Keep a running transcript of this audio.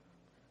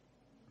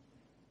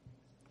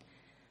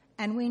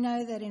And we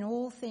know that in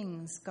all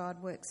things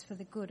God works for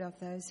the good of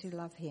those who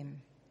love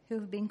him, who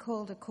have been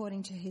called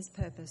according to his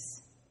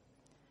purpose.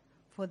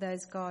 For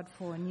those God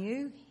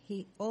foreknew,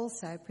 he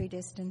also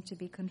predestined to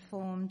be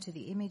conformed to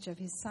the image of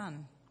his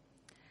Son,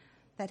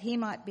 that he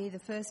might be the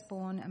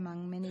firstborn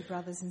among many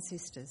brothers and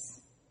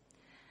sisters.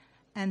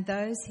 And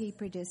those he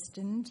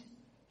predestined,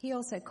 he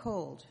also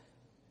called.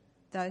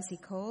 Those he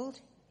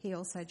called, he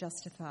also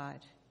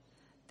justified.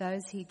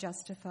 Those he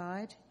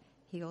justified,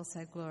 he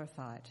also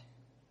glorified.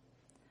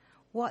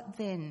 What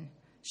then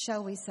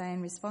shall we say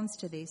in response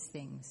to these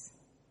things?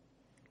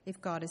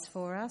 If God is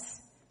for us,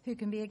 who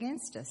can be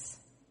against us?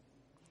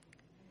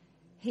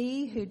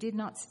 He who did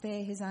not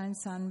spare his own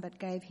Son but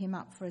gave him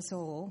up for us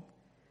all,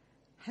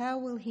 how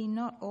will he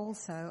not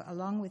also,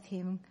 along with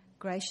him,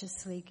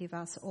 graciously give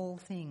us all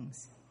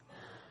things?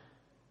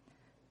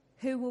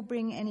 Who will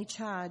bring any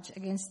charge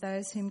against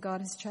those whom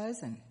God has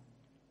chosen?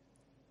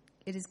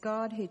 It is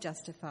God who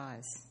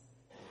justifies.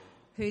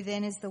 Who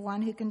then is the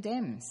one who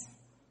condemns?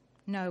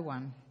 No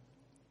one.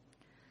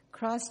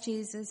 Christ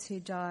Jesus, who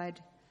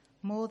died,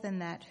 more than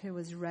that, who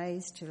was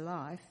raised to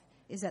life,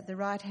 is at the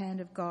right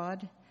hand of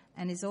God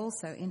and is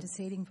also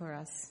interceding for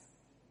us.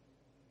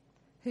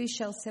 Who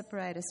shall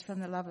separate us from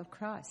the love of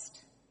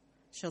Christ?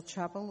 Shall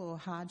trouble or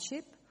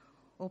hardship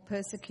or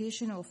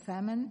persecution or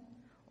famine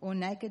or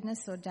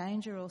nakedness or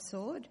danger or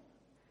sword?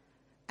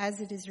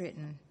 As it is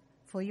written,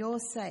 for your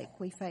sake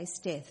we face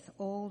death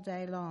all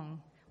day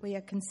long. We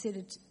are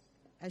considered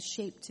as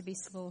sheep to be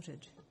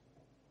slaughtered.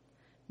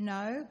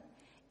 No,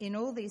 in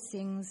all these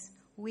things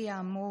we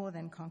are more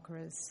than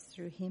conquerors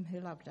through him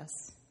who loved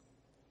us.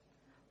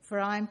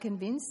 For I am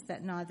convinced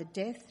that neither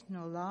death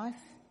nor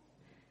life,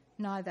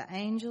 neither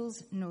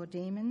angels nor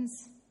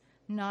demons,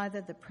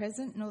 neither the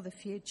present nor the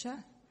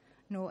future,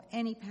 nor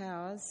any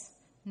powers,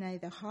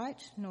 neither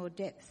height nor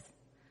depth,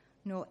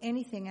 nor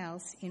anything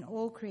else in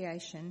all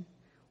creation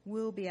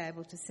will be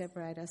able to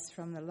separate us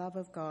from the love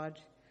of God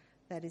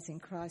that is in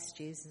Christ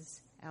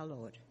Jesus our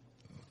Lord.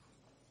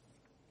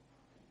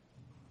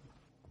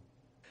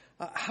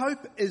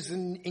 Hope is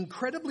an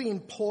incredibly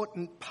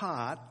important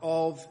part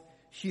of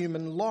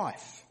human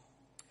life.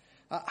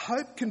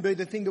 Hope can be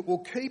the thing that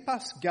will keep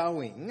us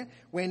going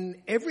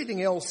when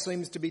everything else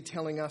seems to be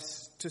telling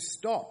us to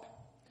stop.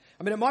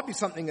 I mean, it might be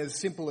something as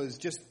simple as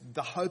just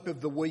the hope of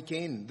the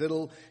weekend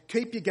that'll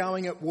keep you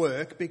going at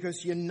work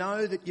because you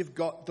know that you've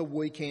got the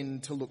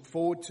weekend to look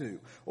forward to,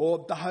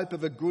 or the hope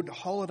of a good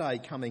holiday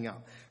coming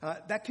up.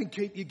 That can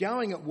keep you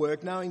going at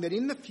work knowing that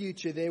in the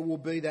future there will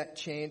be that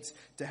chance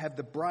to have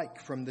the break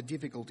from the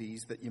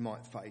difficulties that you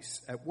might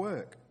face at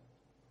work.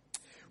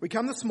 We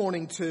come this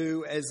morning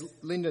to, as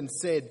Lyndon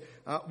said,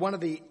 one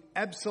of the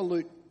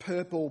absolute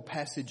purple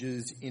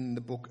passages in the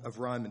book of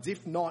Romans,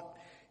 if not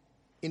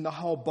in the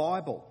whole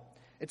Bible.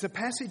 It's a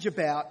passage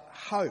about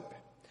hope.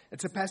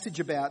 It's a passage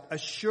about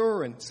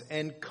assurance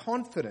and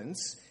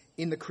confidence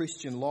in the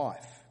Christian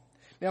life.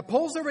 Now,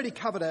 Paul's already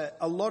covered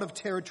a lot of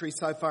territory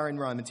so far in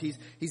Romans.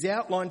 He's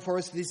outlined for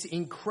us this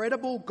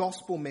incredible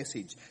gospel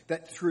message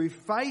that through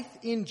faith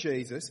in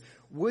Jesus,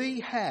 we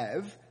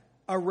have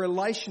a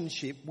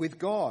relationship with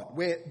God.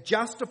 We're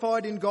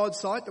justified in God's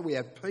sight, that we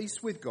have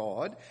peace with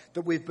God,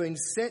 that we've been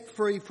set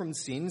free from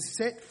sin,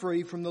 set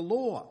free from the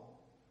law.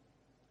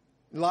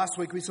 Last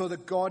week we saw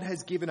that God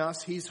has given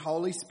us his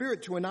Holy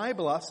Spirit to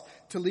enable us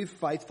to live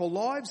faithful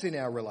lives in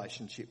our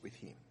relationship with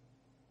him.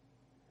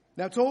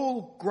 Now, it's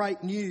all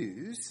great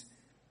news,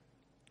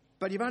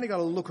 but you've only got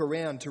to look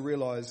around to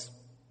realise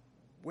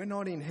we're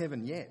not in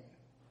heaven yet.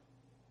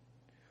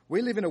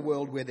 We live in a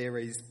world where there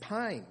is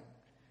pain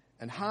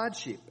and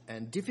hardship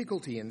and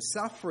difficulty and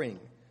suffering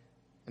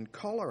and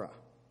cholera.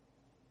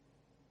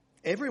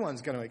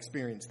 Everyone's going to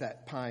experience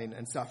that pain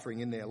and suffering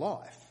in their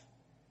life.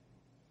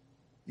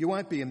 You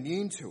won't be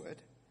immune to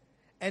it.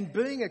 And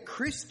being a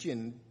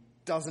Christian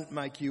doesn't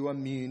make you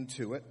immune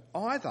to it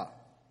either.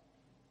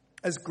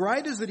 As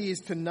great as it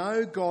is to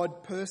know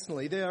God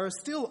personally, there are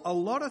still a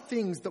lot of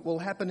things that will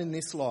happen in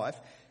this life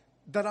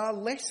that are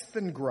less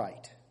than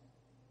great.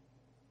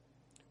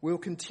 We'll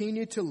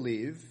continue to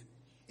live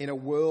in a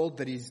world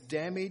that is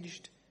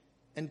damaged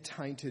and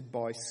tainted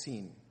by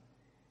sin.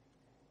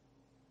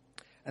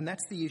 And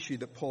that's the issue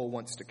that Paul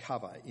wants to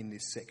cover in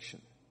this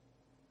section.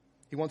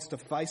 He wants to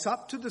face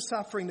up to the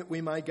suffering that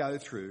we may go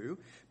through,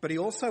 but he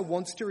also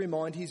wants to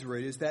remind his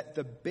readers that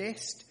the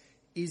best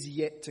is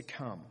yet to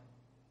come.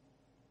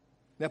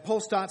 Now,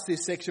 Paul starts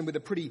this section with a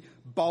pretty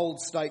bold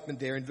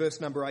statement there in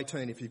verse number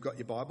 18, if you've got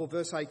your Bible.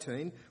 Verse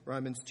 18,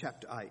 Romans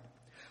chapter 8.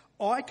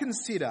 I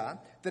consider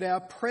that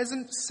our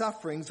present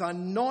sufferings are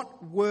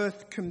not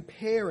worth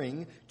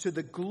comparing to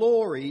the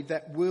glory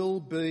that will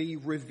be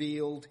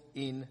revealed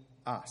in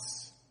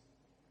us.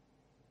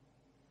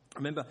 I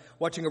remember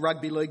watching a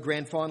rugby league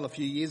grand final a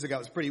few years ago. It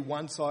was a pretty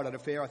one-sided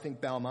affair. I think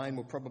Balmain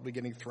were probably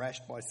getting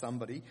thrashed by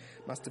somebody.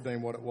 Must have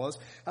been what it was.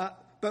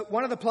 But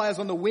one of the players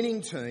on the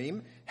winning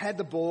team had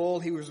the ball.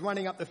 He was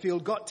running up the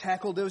field, got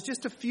tackled. There was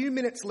just a few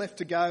minutes left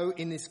to go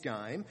in this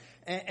game.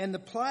 And the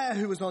player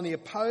who was on the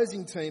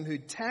opposing team who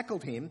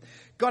tackled him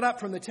got up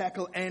from the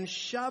tackle and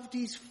shoved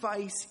his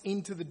face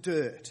into the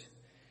dirt.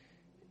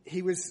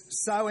 He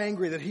was so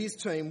angry that his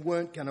team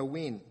weren't going to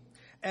win.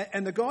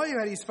 And the guy who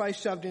had his face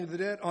shoved into the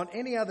dirt, on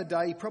any other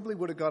day, he probably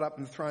would have got up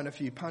and thrown a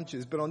few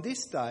punches. But on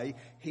this day,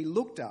 he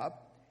looked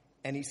up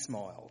and he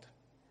smiled.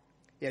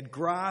 He had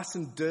grass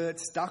and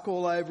dirt stuck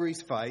all over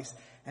his face,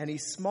 and he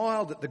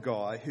smiled at the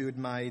guy who had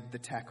made the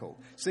tackle.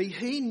 See,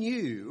 he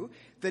knew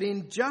that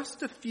in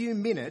just a few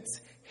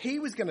minutes, he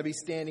was going to be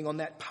standing on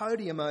that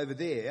podium over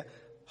there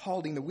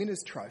holding the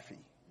winner's trophy.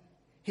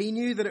 He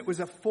knew that it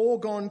was a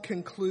foregone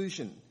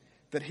conclusion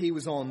that he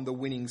was on the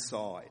winning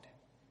side.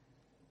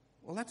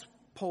 Well, that's,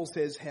 Paul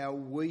says, how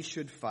we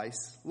should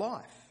face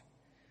life.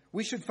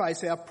 We should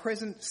face our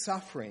present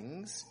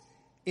sufferings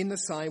in the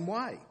same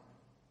way.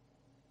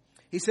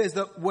 He says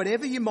that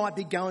whatever you might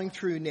be going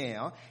through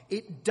now,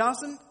 it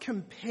doesn't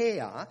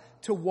compare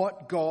to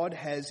what God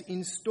has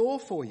in store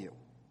for you.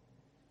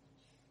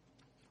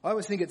 I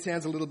always think it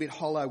sounds a little bit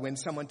hollow when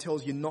someone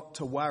tells you not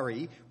to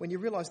worry when you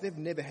realise they've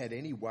never had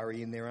any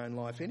worry in their own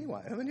life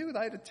anyway. I mean, who are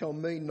they to tell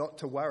me not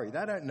to worry?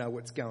 They don't know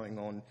what's going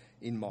on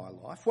in my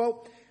life.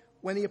 Well,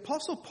 when the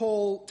Apostle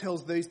Paul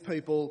tells these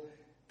people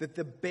that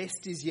the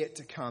best is yet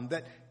to come,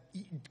 that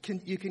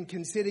you can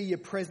consider your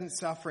present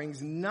sufferings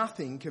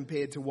nothing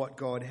compared to what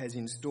God has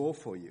in store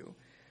for you.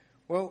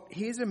 Well,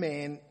 here's a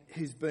man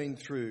who's been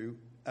through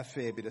a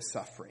fair bit of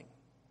suffering.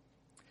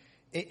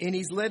 In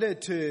his letter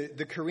to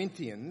the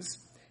Corinthians,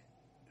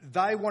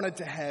 they wanted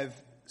to have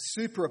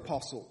super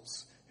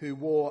apostles who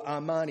wore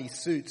Armani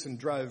suits and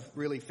drove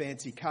really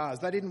fancy cars.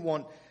 They didn't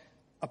want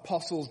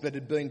apostles that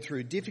had been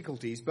through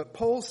difficulties. But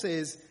Paul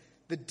says,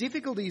 the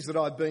difficulties that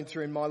I've been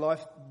through in my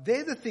life,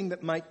 they're the thing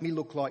that make me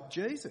look like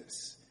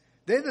Jesus.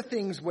 They're the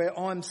things where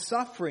I'm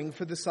suffering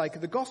for the sake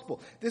of the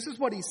gospel. This is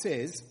what he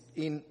says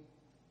in...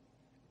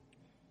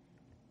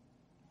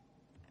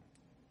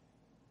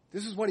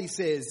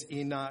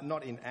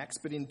 not in Acts,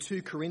 but in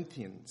 2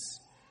 Corinthians.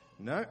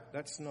 No,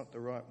 that's not the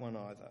right one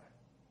either.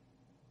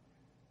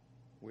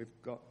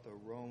 We've got the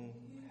wrong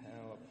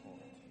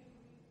PowerPoint.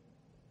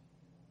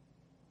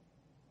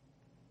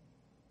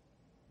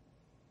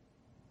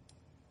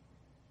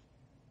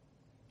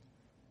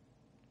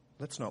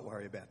 Let's not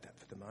worry about that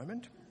for the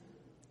moment.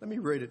 Let me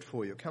read it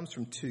for you. It comes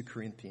from 2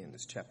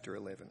 Corinthians chapter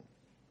 11.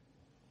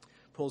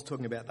 Paul's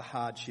talking about the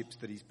hardships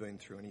that he's been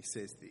through, and he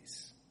says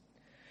this.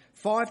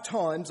 5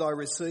 times I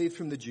received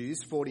from the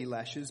Jews 40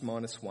 lashes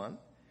minus 1.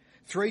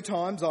 3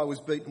 times I was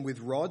beaten with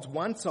rods.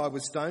 Once I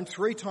was stoned.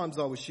 3 times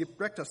I was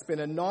shipwrecked. I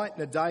spent a night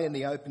and a day in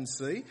the open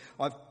sea.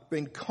 I've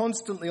been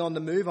constantly on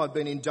the move. I've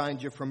been in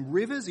danger from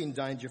rivers, in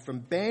danger from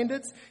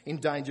bandits, in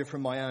danger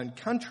from my own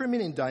countrymen,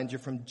 in danger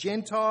from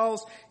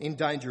Gentiles, in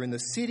danger in the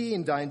city,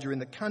 in danger in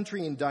the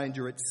country, in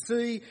danger at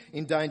sea,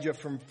 in danger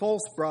from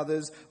false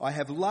brothers. I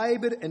have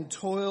laboured and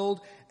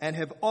toiled and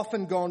have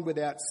often gone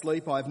without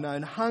sleep. I've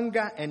known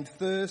hunger and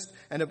thirst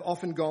and have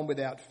often gone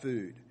without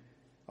food.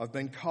 I've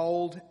been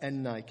cold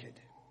and naked.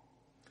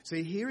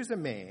 See, here is a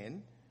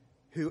man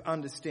who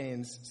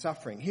understands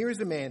suffering. Here is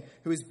a man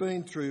who has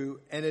been through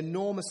an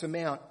enormous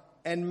amount,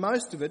 and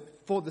most of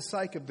it for the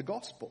sake of the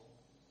gospel.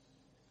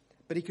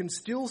 But he can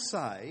still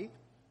say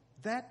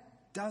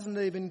that doesn't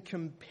even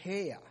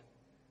compare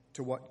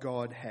to what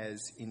God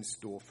has in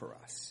store for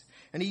us.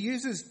 And he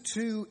uses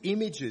 2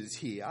 images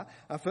here.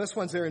 First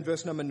one's there in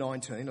verse number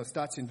 19, or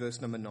starts in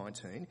verse number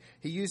 19.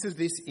 He uses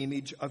this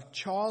image of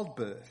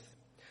childbirth.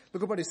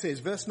 Look at what he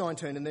says, verse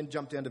 19, and then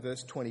jump down to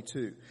verse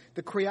 22.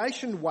 The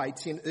creation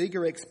waits in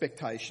eager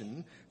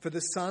expectation for the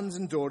sons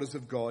and daughters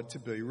of God to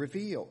be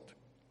revealed.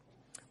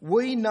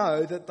 We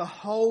know that the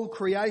whole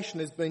creation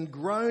has been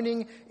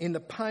groaning in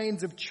the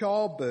pains of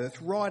childbirth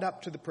right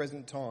up to the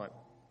present time.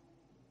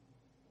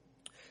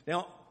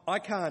 Now, I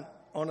can't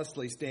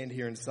honestly stand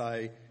here and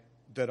say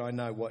that I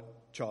know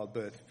what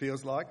childbirth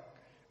feels like.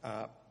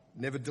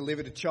 Never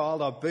delivered a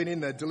child. I've been in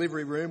the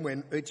delivery room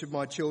when each of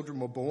my children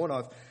were born.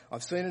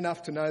 I've seen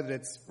enough to know that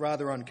it's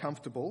rather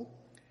uncomfortable.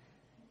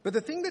 But the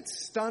thing that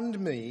stunned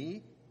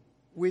me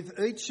with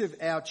each of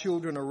our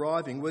children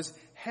arriving was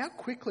how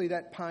quickly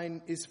that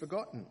pain is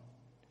forgotten.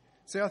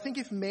 So I think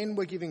if men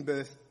were giving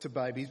birth to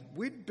babies,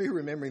 we'd be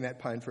remembering that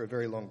pain for a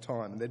very long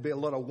time. And there'd be a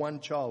lot of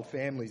one-child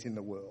families in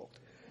the world.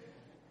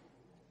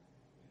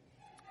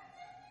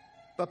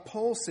 But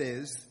Paul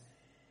says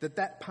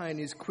that pain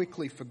is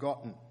quickly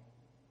forgotten.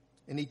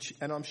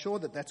 And I'm sure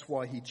that that's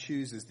why he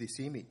chooses this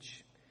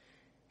image.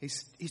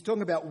 He's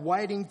talking about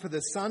waiting for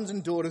the sons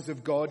and daughters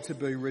of God to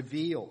be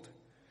revealed.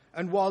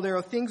 And while there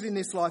are things in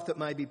this life that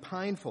may be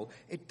painful,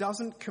 it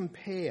doesn't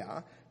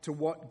compare to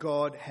what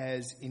God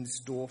has in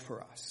store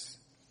for us.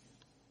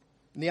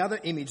 And the other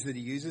image that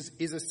he uses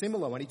is a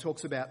similar one. He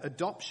talks about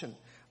adoption.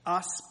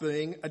 us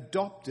being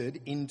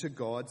adopted into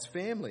God's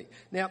family.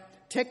 Now,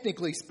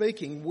 technically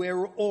speaking,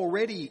 we're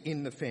already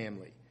in the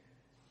family.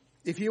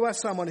 If you are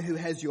someone who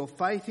has your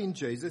faith in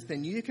Jesus,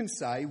 then you can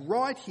say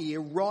right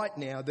here, right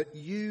now, that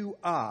you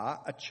are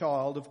a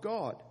child of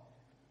God.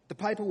 The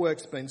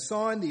paperwork's been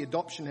signed, the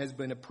adoption has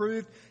been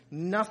approved.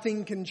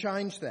 Nothing can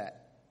change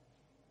that.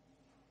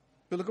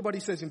 But look at what he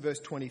says in verse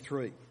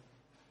 23.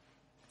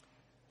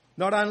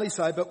 Not only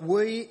so, but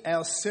we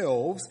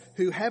ourselves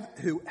who have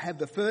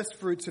the first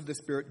fruits of the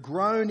Spirit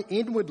groan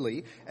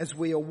inwardly as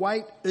we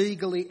await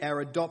eagerly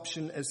our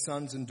adoption as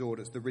sons and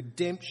daughters, the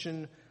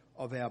redemption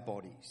of our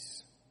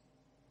bodies.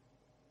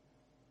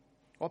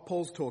 What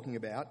Paul's talking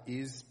about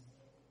is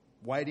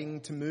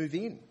waiting to move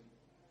in,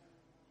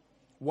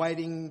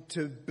 waiting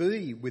to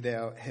be with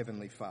our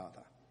Heavenly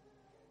Father.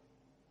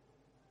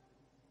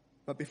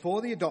 But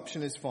before the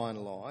adoption is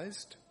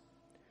finalised,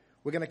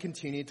 we're going to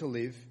continue to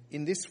live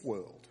in this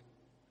world,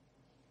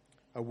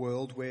 a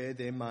world where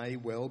there may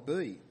well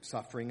be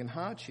suffering and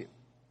hardship.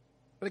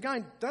 But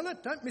again,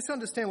 don't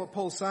misunderstand what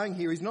Paul's saying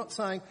here. He's not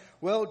saying,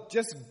 well,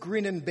 just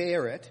grin and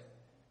bear it.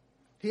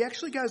 He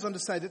actually goes on to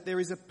say that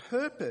there is a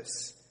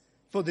purpose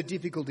for the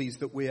difficulties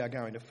that we are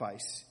going to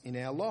face in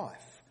our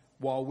life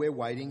while we're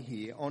waiting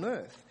here on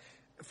earth.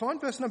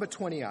 Find verse number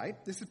 28.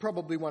 This is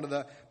probably one of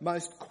the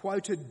most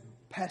quoted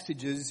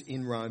passages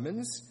in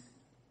Romans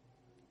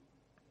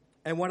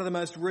and one of the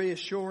most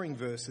reassuring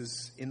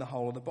verses in the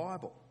whole of the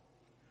Bible.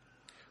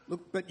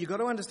 Look, but you've got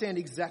to understand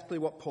exactly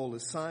what Paul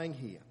is saying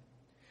here.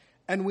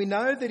 And we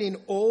know that in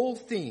all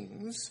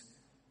things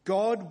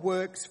God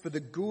works for the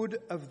good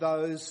of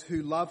those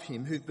who love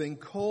him, who've been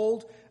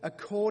called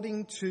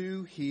according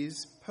to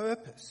his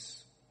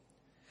purpose.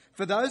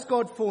 For those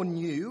God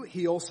foreknew,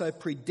 he also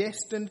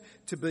predestined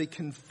to be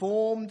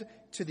conformed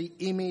to the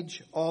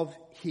image of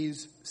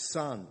his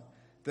Son,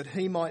 that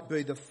he might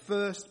be the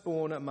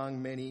firstborn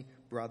among many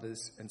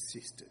brothers and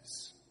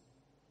sisters.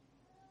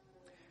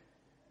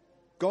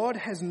 God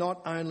has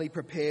not only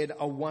prepared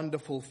a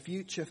wonderful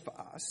future for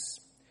us,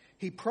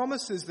 he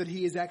promises that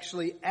he is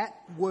actually at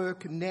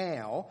work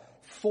now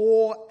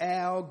for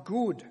our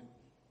good,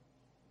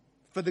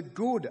 for the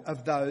good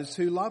of those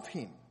who love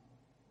him.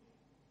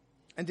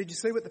 And did you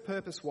see what the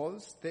purpose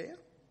was there?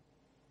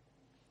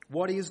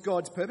 What is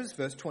God's purpose?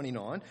 Verse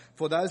 29,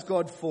 for those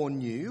God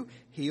foreknew,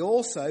 he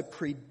also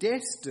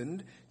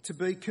predestined to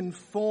be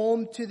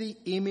conformed to the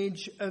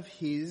image of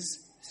his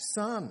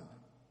Son.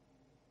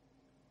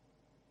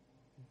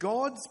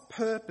 God's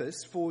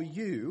purpose for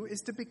you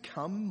is to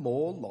become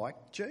more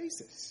like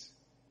Jesus.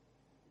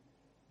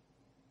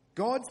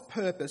 God's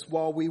purpose,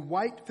 while we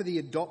wait for the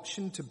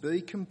adoption to be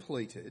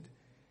completed,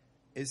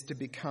 is to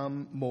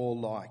become more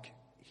like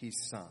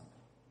his Son.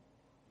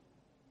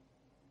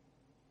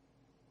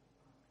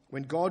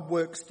 When God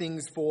works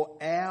things for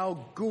our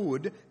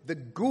good, the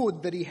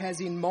good that he has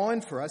in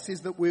mind for us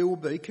is that we will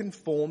be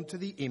conformed to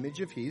the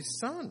image of his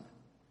Son.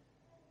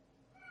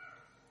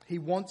 He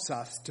wants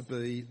us to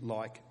be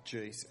like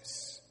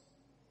Jesus.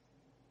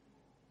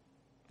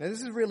 Now,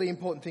 this is a really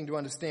important thing to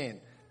understand.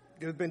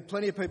 There have been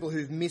plenty of people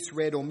who've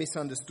misread or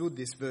misunderstood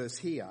this verse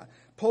here.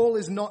 Paul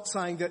is not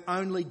saying that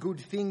only good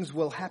things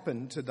will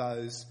happen to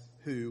those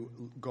who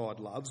God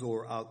loves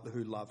or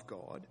who love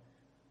God.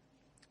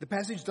 The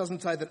passage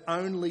doesn't say that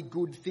only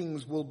good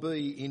things will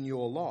be in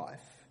your life.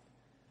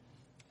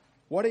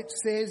 What it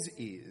says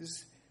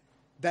is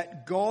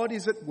that God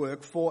is at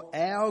work for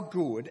our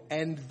good,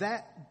 and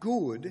that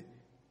good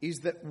is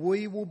that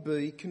we will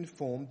be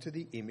conformed to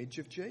the image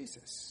of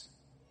Jesus.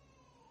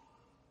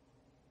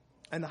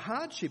 And the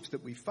hardships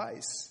that we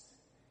face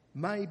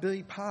may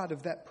be part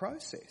of that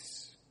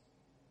process.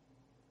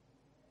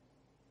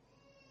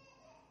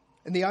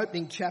 In the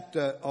opening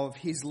chapter of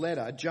his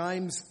letter,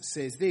 James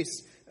says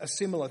this, a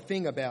similar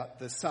thing about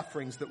the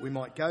sufferings that we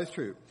might go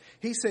through.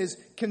 He says,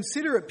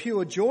 consider it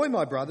pure joy,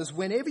 my brothers,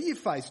 whenever you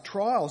face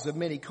trials of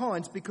many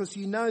kinds, because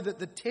you know that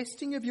the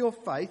testing of your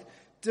faith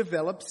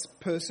develops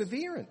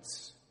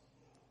perseverance.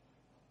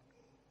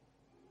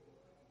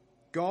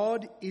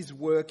 God is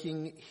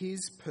working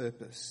his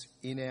purpose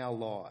in our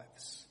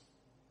lives.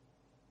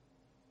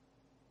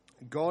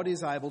 God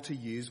is able to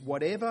use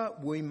whatever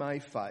we may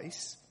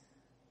face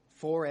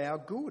for our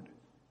good.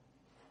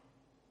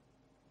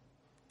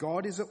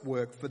 God is at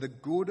work for the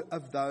good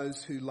of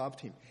those who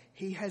loved him.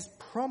 He has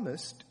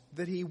promised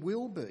that he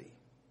will be.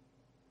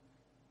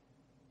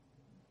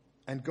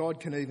 And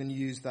God can even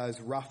use those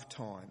rough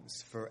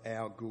times for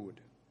our good.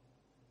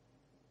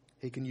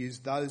 He can use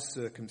those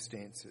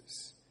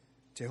circumstances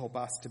to help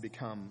us to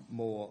become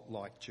more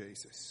like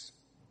Jesus.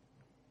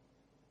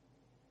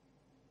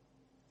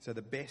 So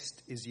the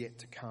best is yet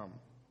to come,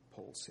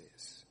 Paul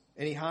says.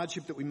 Any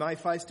hardship that we may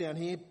face down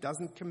here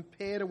doesn't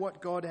compare to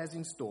what God has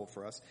in store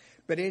for us.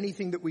 But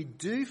anything that we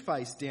do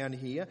face down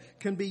here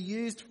can be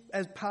used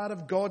as part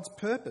of God's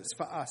purpose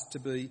for us to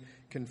be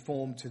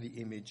conformed to the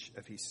image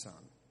of his Son.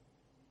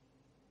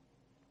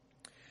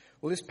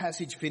 Well, this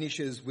passage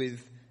finishes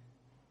with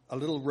a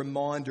little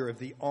reminder of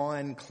the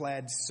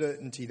ironclad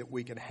certainty that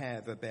we can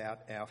have about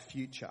our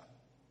future.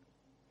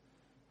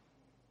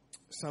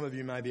 Some of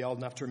you may be old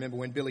enough to remember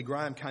when Billy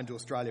Graham came to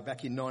Australia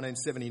back in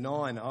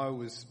 1979. I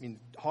was in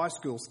high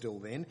school still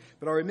then,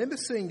 but I remember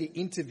seeing the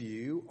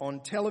interview on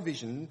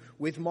television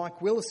with Mike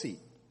Willesee.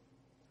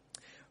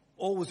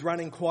 All was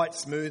running quite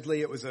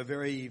smoothly. It was a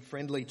very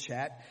friendly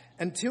chat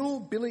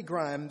until Billy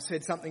Graham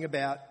said something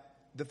about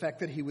the fact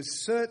that he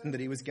was certain that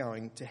he was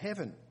going to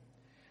heaven.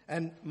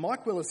 And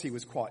Mike Willesee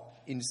was quite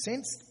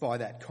incensed by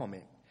that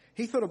comment.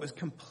 He thought it was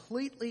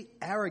completely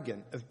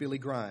arrogant of Billy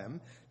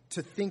Graham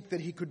to think that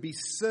he could be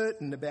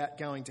certain about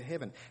going to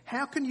heaven.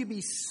 How can you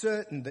be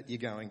certain that you're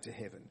going to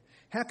heaven?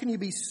 How can you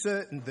be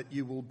certain that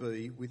you will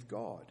be with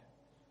God?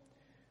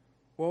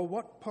 Well,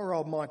 what poor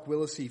old Mike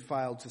Willesee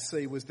failed to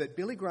see was that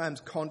Billy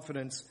Graham's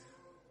confidence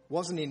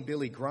wasn't in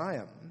Billy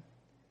Graham.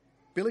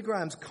 Billy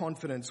Graham's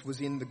confidence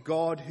was in the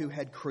God who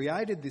had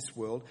created this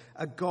world,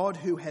 a God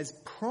who has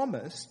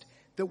promised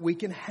that we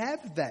can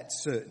have that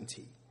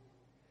certainty.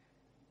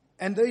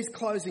 And these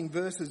closing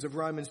verses of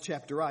Romans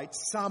chapter 8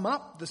 sum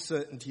up the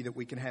certainty that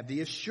we can have, the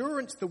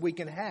assurance that we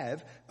can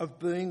have of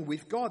being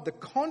with God, the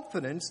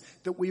confidence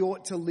that we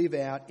ought to live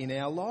out in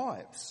our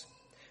lives.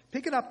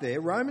 Pick it up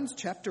there, Romans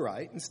chapter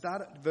 8, and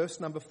start at verse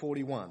number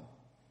 41.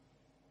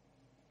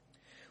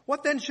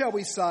 What then shall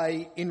we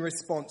say in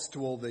response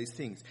to all these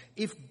things?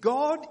 If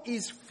God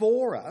is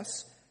for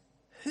us,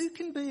 who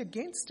can be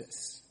against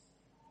us?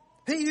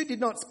 He who did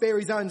not spare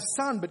his own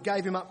son but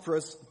gave him up for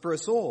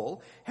us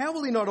all, how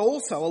will he not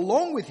also,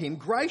 along with him,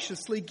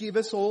 graciously give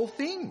us all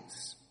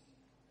things?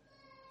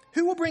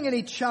 Who will bring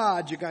any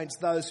charge against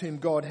those whom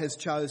God has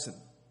chosen?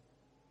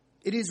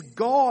 It is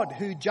God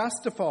who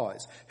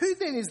justifies. Who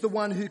then is the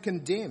one who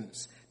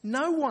condemns?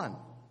 No one.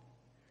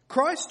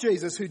 Christ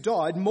Jesus, who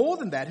died, more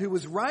than that, who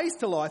was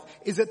raised to life,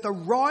 is at the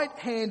right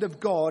hand of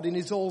God and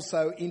is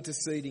also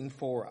interceding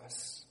for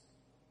us.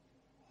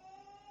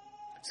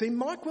 See,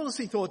 Mike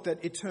Willesee thought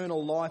that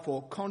eternal life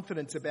or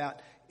confidence about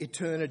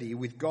eternity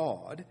with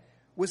God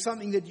was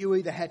something that you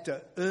either had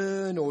to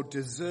earn or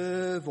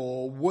deserve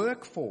or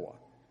work for.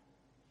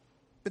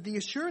 But the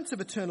assurance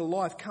of eternal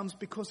life comes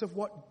because of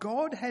what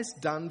God has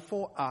done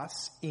for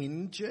us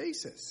in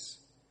Jesus.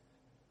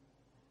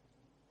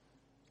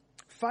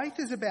 Faith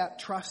is about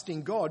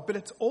trusting God, but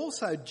it's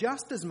also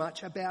just as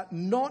much about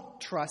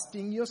not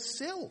trusting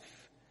yourself,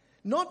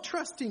 not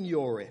trusting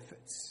your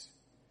efforts.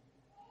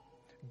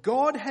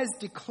 God has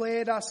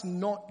declared us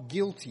not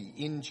guilty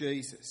in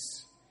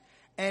Jesus,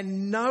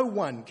 and no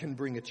one can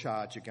bring a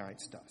charge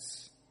against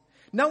us.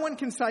 No one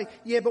can say,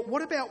 yeah, but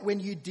what about when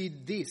you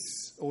did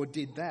this or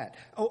did that?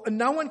 Or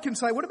no one can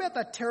say, what about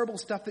that terrible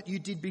stuff that you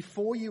did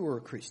before you were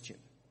a Christian?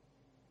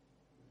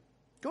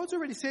 God's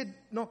already said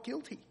not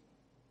guilty.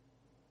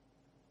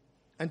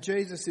 And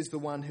Jesus is the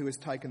one who has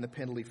taken the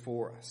penalty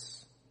for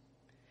us.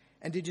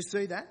 And did you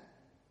see that?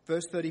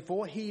 Verse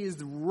 34, he is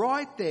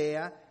right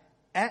there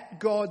at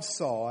God's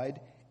side,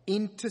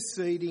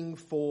 interceding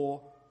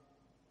for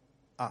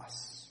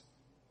us.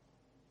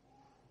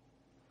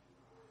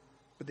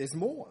 But there's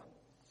more.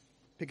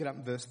 Pick it up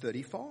in verse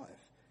 35.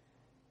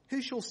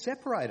 Who shall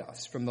separate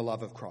us from the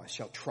love of Christ?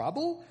 Shall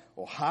trouble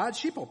or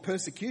hardship or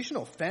persecution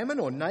or famine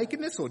or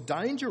nakedness or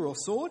danger or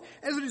sword?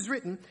 As it is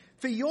written,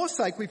 for your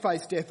sake we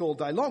face death all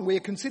day long. We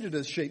are considered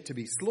as sheep to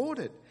be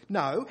slaughtered.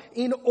 No,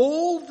 in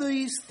all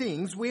these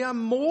things we are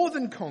more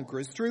than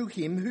conquerors through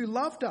him who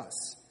loved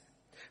us.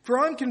 For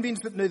I am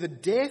convinced that neither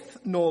death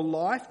nor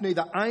life,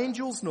 neither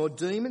angels nor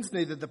demons,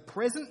 neither the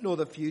present nor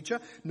the future,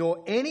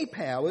 nor any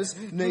powers,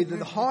 neither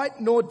the height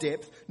nor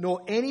depth,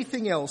 nor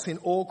anything else in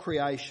all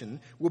creation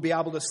will be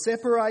able to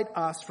separate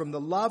us from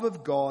the love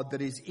of God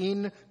that is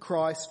in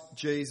Christ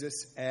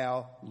Jesus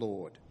our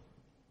Lord.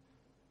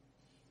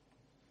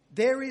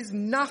 There is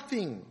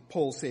nothing,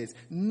 Paul says,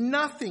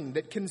 nothing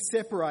that can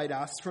separate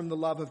us from the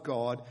love of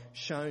God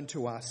shown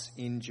to us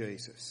in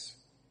Jesus.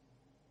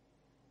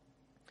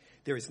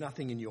 There is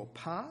nothing in your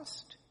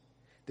past,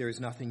 there is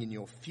nothing in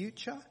your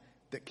future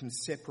that can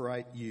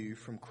separate you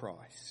from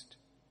Christ.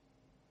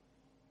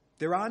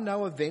 There are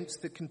no events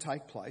that can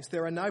take place.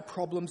 There are no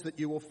problems that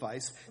you will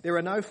face. There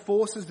are no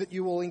forces that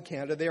you will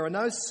encounter. There are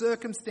no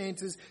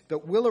circumstances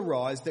that will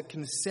arise that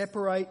can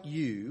separate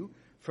you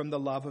from the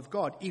love of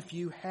God if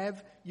you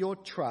have your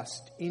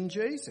trust in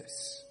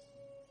Jesus.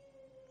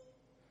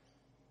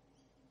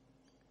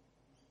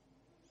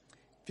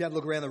 If you have a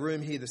look around the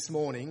room here this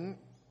morning,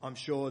 I'm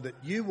sure that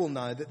you will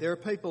know that there are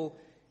people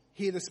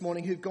here this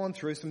morning who've gone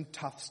through some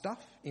tough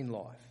stuff in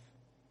life.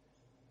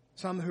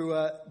 Some who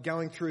are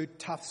going through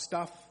tough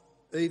stuff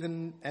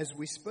even as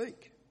we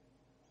speak.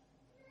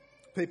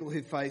 People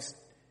who face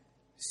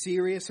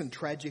serious and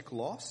tragic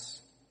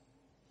loss.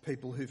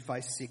 People who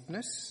face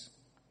sickness.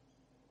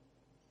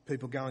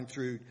 People going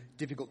through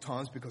difficult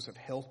times because of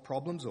health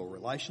problems or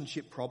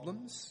relationship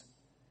problems.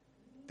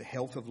 The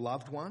health of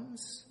loved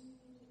ones.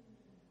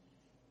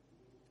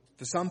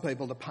 For some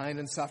people, the pain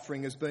and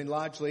suffering has been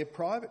largely a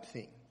private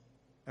thing,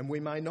 and we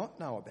may not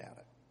know about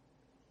it.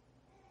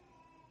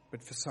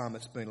 But for some,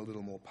 it's been a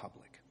little more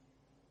public.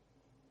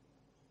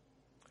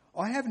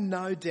 I have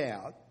no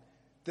doubt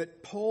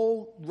that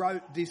Paul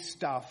wrote this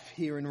stuff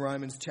here in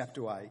Romans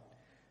chapter 8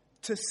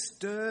 to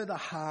stir the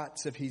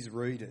hearts of his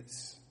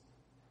readers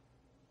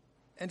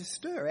and to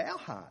stir our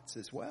hearts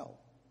as well.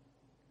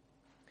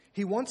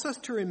 He wants us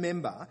to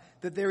remember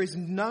that there is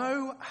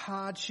no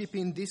hardship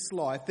in this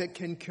life that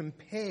can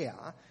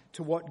compare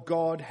to what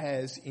God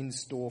has in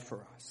store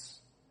for us.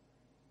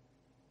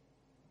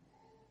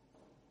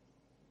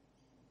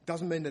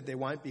 Doesn't mean that there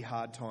won't be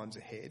hard times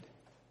ahead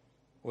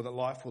or that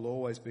life will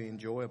always be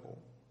enjoyable.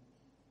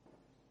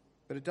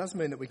 But it does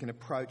mean that we can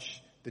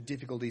approach the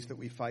difficulties that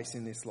we face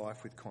in this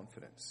life with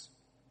confidence.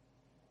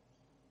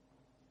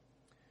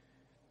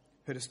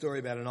 Heard a story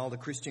about an older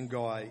Christian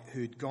guy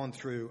who'd gone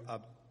through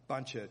a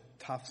bunch of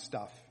tough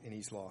stuff in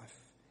his life.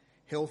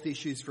 Health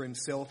issues for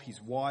himself,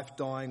 his wife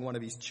dying, one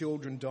of his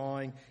children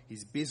dying,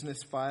 his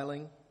business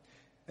failing.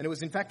 And it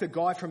was in fact a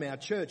guy from our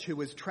church who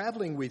was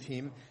travelling with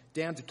him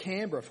down to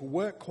Canberra for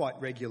work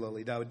quite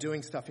regularly. They were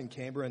doing stuff in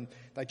Canberra and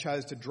they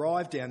chose to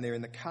drive down there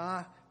in the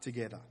car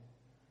together.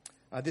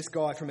 This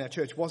guy from our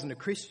church wasn't a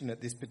Christian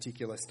at this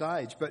particular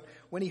stage, but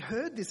when he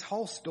heard this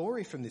whole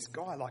story from this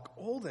guy, like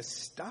all the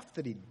stuff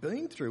that he'd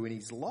been through in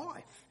his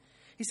life,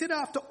 he said,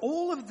 after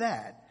all of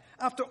that,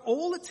 after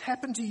all that's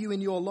happened to you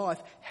in your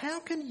life,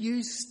 how can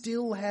you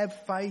still have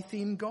faith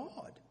in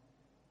God?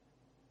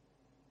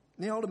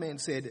 And the older man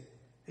said,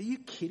 are you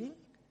kidding?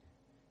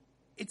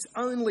 It's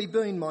only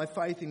been my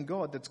faith in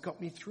God that's got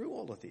me through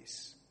all of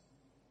this.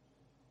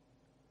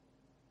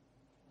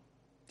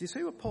 Do you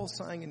see what Paul's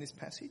saying in this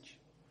passage?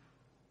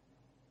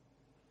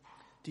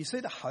 Do you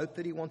see the hope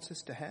that he wants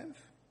us to have?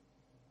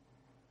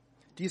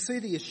 Do you see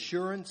the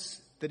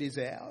assurance that is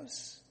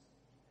ours?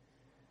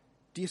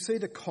 Do you see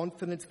the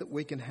confidence that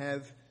we can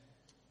have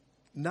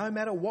no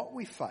matter what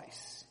we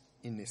face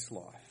in this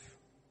life?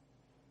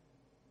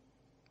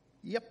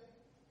 Yep,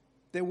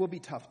 there will be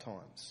tough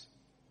times.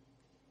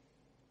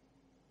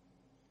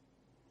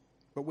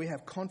 But we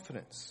have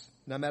confidence,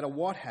 no matter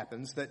what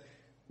happens, that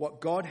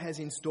what God has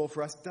in store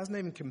for us doesn't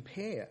even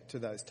compare to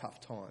those tough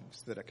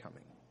times that are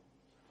coming.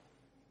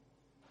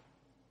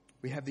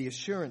 We have the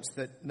assurance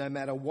that no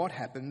matter what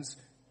happens,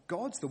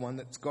 God's the one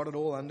that's got it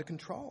all under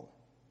control.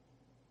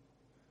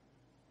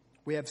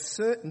 We have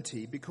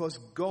certainty because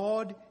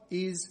God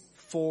is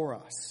for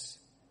us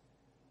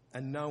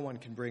and no one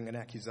can bring an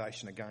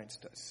accusation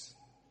against us.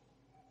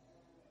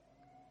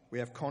 We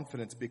have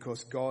confidence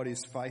because God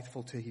is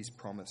faithful to his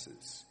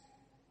promises.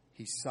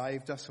 He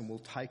saved us and will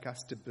take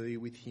us to be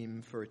with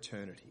him for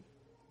eternity.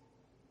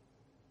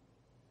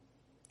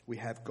 We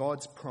have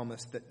God's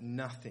promise that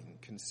nothing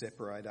can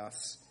separate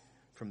us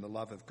from the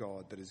love of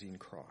God that is in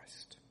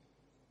Christ.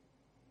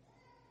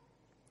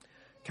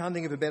 Can't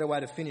think of a better way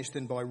to finish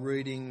than by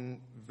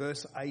reading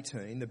verse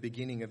 18, the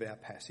beginning of our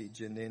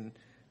passage, and then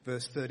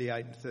verse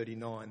 38 and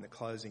 39, the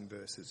closing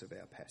verses of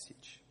our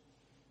passage.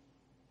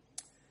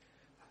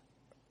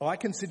 I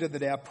consider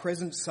that our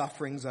present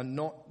sufferings are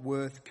not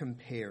worth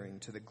comparing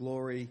to the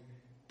glory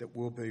that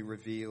will be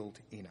revealed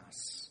in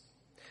us.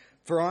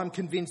 For I am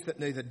convinced that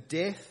neither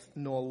death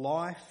nor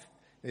life,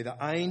 neither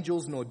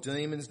angels nor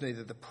demons,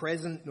 neither the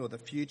present nor the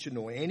future,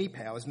 nor any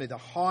powers, neither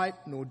height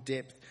nor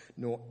depth,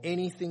 nor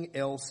anything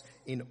else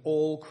in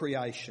all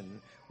creation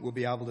will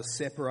be able to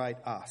separate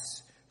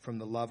us from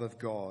the love of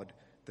God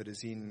that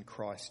is in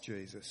Christ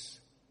Jesus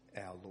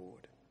our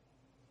Lord.